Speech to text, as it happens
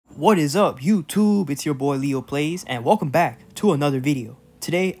What is up, YouTube? It's your boy Leo Plays, and welcome back to another video.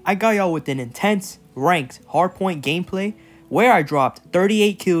 Today, I got y'all with an intense, ranked, hardpoint gameplay where I dropped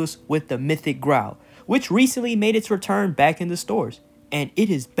 38 kills with the Mythic Grau, which recently made its return back in the stores, and it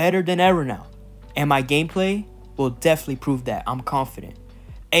is better than ever now. And my gameplay will definitely prove that, I'm confident.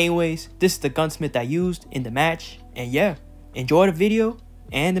 Anyways, this is the gunsmith I used in the match, and yeah, enjoy the video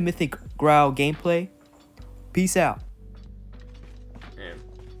and the Mythic Grau gameplay. Peace out.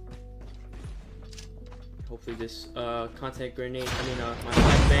 Hopefully this contact grenade, my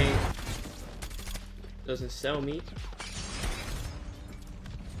flashbang doesn't sell me.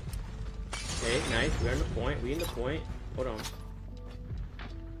 Okay, nice. We're in the point. We in the point. Hold on.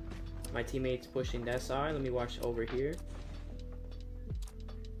 My teammate's pushing that side. Let me watch over here.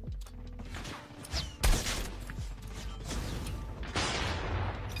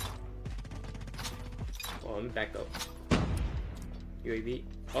 Oh, let me back up. UAV.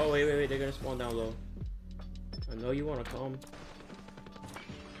 Oh, wait. They're gonna spawn down low. I know you want to come.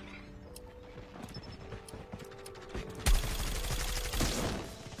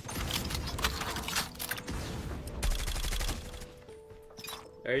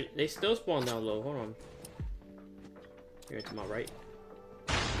 They still spawn down low. Hold on. Here to my right.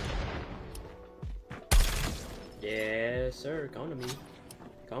 Yes, sir. Come to me.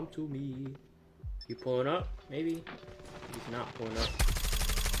 Come to me. You pulling up? Maybe. He's not pulling up.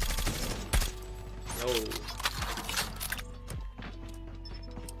 No.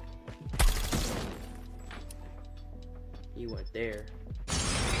 He went there.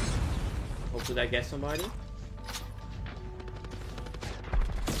 Hopefully that gets somebody.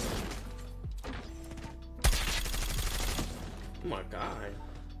 Oh my god.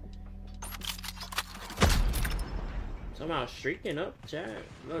 Somehow streaking up, chat.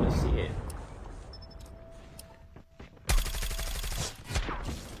 Love to see it.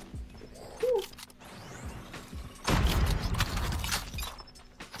 Whew.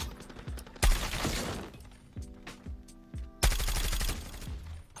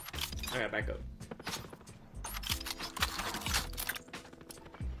 I gotta back up.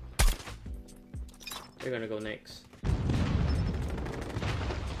 They're gonna go next.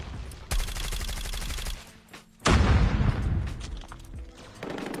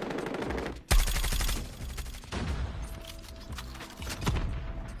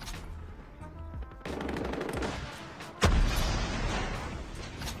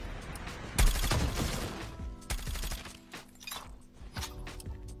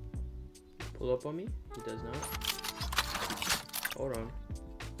 Pull up on me? He does not. Hold on.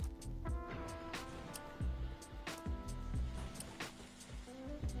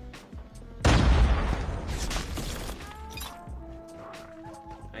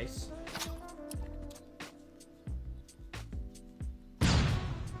 Nice.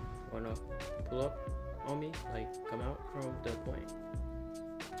 Wanna pull up on me? Like, come out from the point.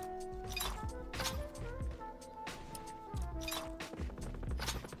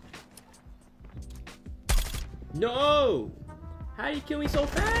 No! How you kill me so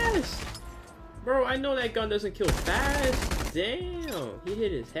fast? Bro, I know that gun doesn't kill fast. Damn, he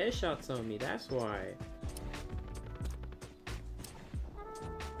hit his headshots on me, that's why.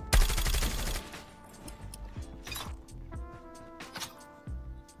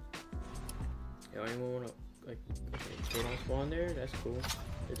 Yo, anyone wanna, like, okay, they don't spawn there? That's cool.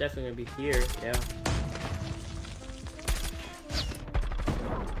 They're definitely gonna be here, yeah.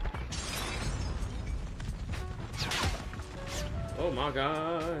 Oh my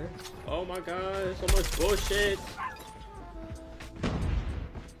god. Oh my god. So much bullshit.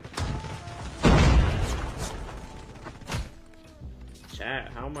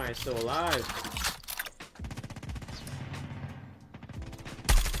 Chat, how am I still alive?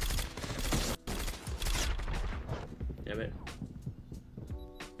 Damn it.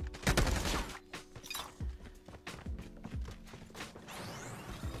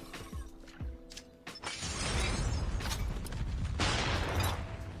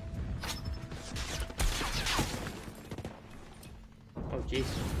 Jeez.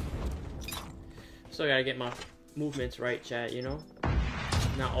 Still gotta get my movements right, chat, you know?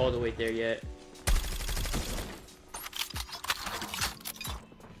 Not all the way there yet.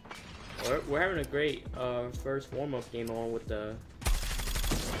 We're having a great first warm-up game on with the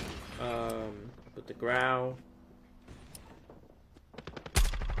Grau.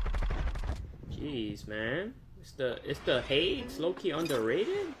 Jeez, man. It's the hate. It's low-key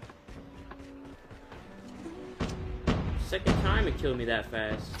underrated. Second time it killed me that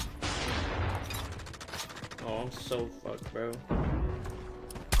fast. Oh, I'm so fucked, bro.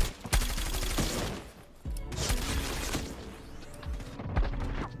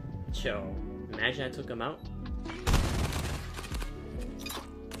 Yo, imagine I took him out.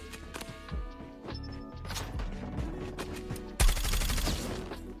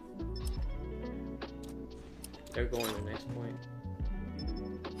 They're going to the next point.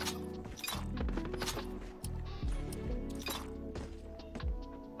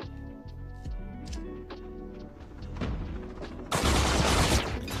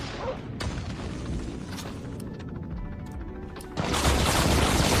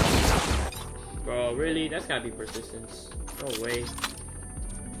 Bro, really? That's gotta be persistence. No way.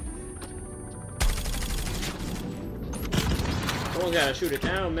 Someone's gotta shoot it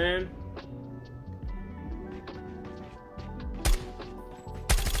down, man.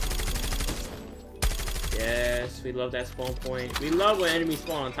 Yes, we love that spawn point. We love when enemies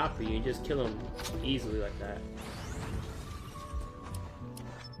spawn on top of you and just kill them easily like that.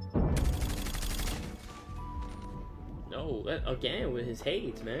 No, again with his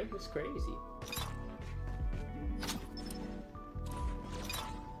hates, man. It's crazy.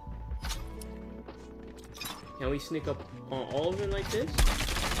 Can we sneak up on all of them like this?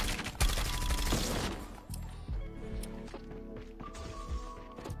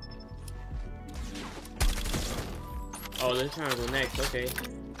 Oh, they're trying to go next, okay.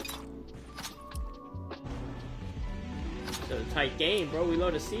 It's a tight game, bro. We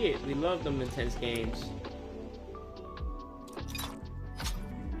love to see it. We love them intense games.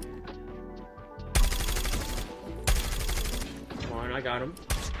 Come on, I got him.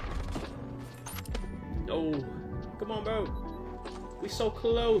 Oh, come on, bro. We so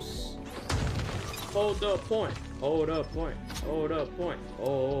close. Hold up point. Hold up point. Hold up point.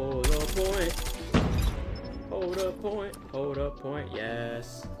 Hold up point. Hold up point. Hold up point.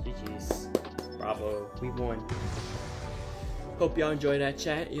 Yes. GG's. Bravo. We won. Hope y'all enjoyed that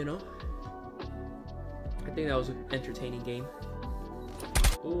chat, you know. I think that was an entertaining game.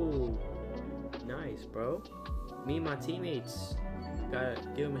 Ooh. Nice, bro. Me and my teammates. Gotta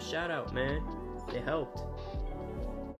give them a shout out, man. They helped.